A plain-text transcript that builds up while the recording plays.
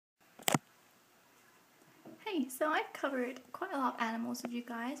Hey, so I've covered quite a lot of animals with you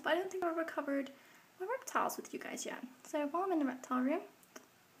guys, but I don't think I've ever covered my reptiles with you guys yet. So while I'm in the reptile room,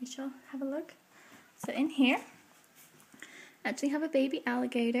 we shall have a look. So in here, I actually have a baby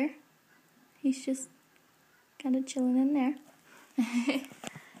alligator. He's just kind of chilling in there.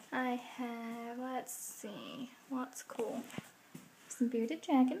 I have, let's see, what's cool? Some bearded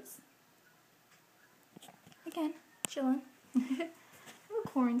dragons. Again, chilling. I have a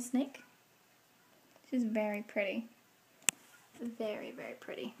corn snake. She's very pretty. Very, very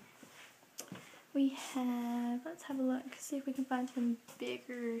pretty. We have, let's have a look, see if we can find some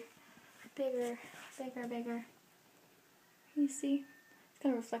bigger. You see? It's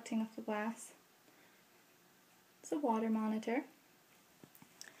kind of reflecting off the glass. It's a water monitor.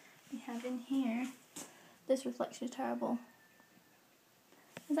 We have in here, this reflection is terrible.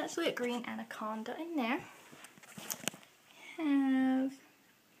 There's actually a green anaconda in there. We have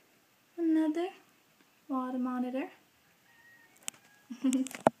another water monitor. And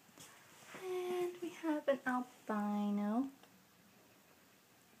we have an albino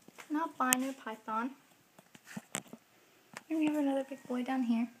python. And we have another big boy down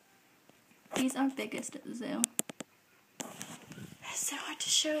here. These are biggest at the zoo. It's so hard to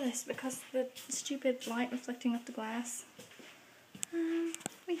show this because of the stupid light reflecting off the glass.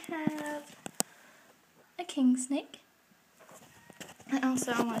 We have a king snake. And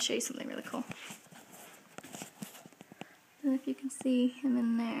also I want to show you something really cool. I don't know if you can see him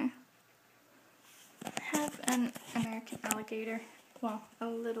in there. I have an American alligator. Well, a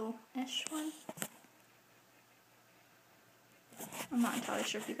little-ish one. I'm not entirely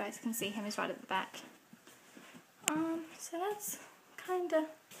sure if you guys can see him. He's right at the back. So that's kind of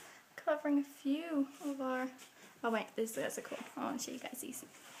covering a few of our... Oh wait, these guys are cool. I want to show you guys these.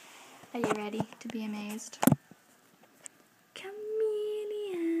 Are you ready to be amazed? Chameleons.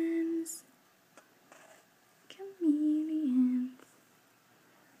 Chameleons.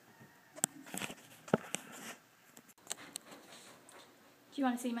 Do you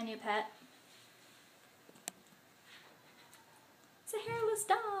want to see my new pet? It's a hairless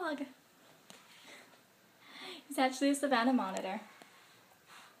dog. He's actually a Savannah monitor.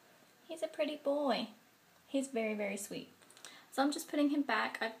 He's a pretty boy. He's very, very sweet. So I'm just putting him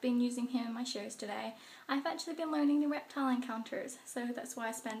back. I've been using him in my shows today. I've actually been learning the reptile encounters, so that's why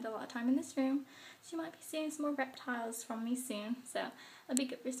I spend a lot of time in this room. So you might be seeing some more reptiles from me soon. So it'll be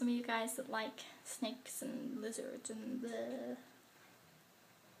good for some of you guys that like snakes and lizards and the...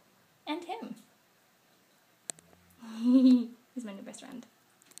 and him. He's my new best friend.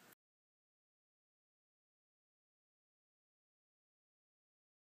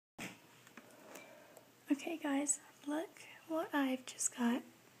 Okay guys, look what I've just got.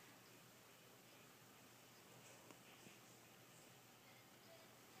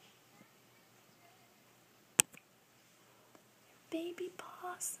 Baby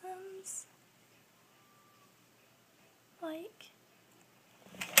possums. Like,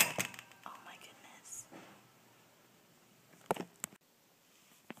 oh my goodness.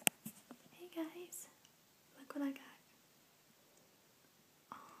 Hey guys, look what I got.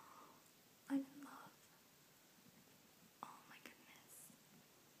 Oh, I'm in love. Oh my goodness.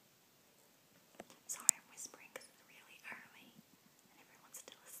 Sorry I'm whispering because it's really early and everyone's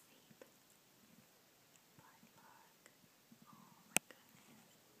still asleep. But look. Oh my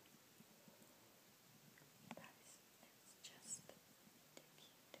goodness. It's just too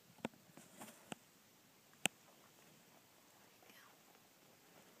cute.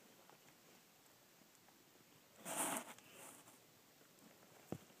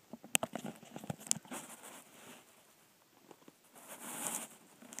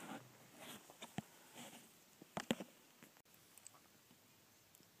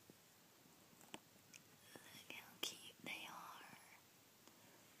 Look how cute they are.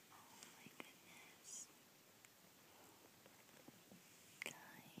 Oh my goodness. Guys.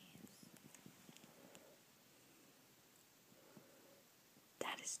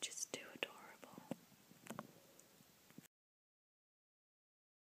 That is just too adorable.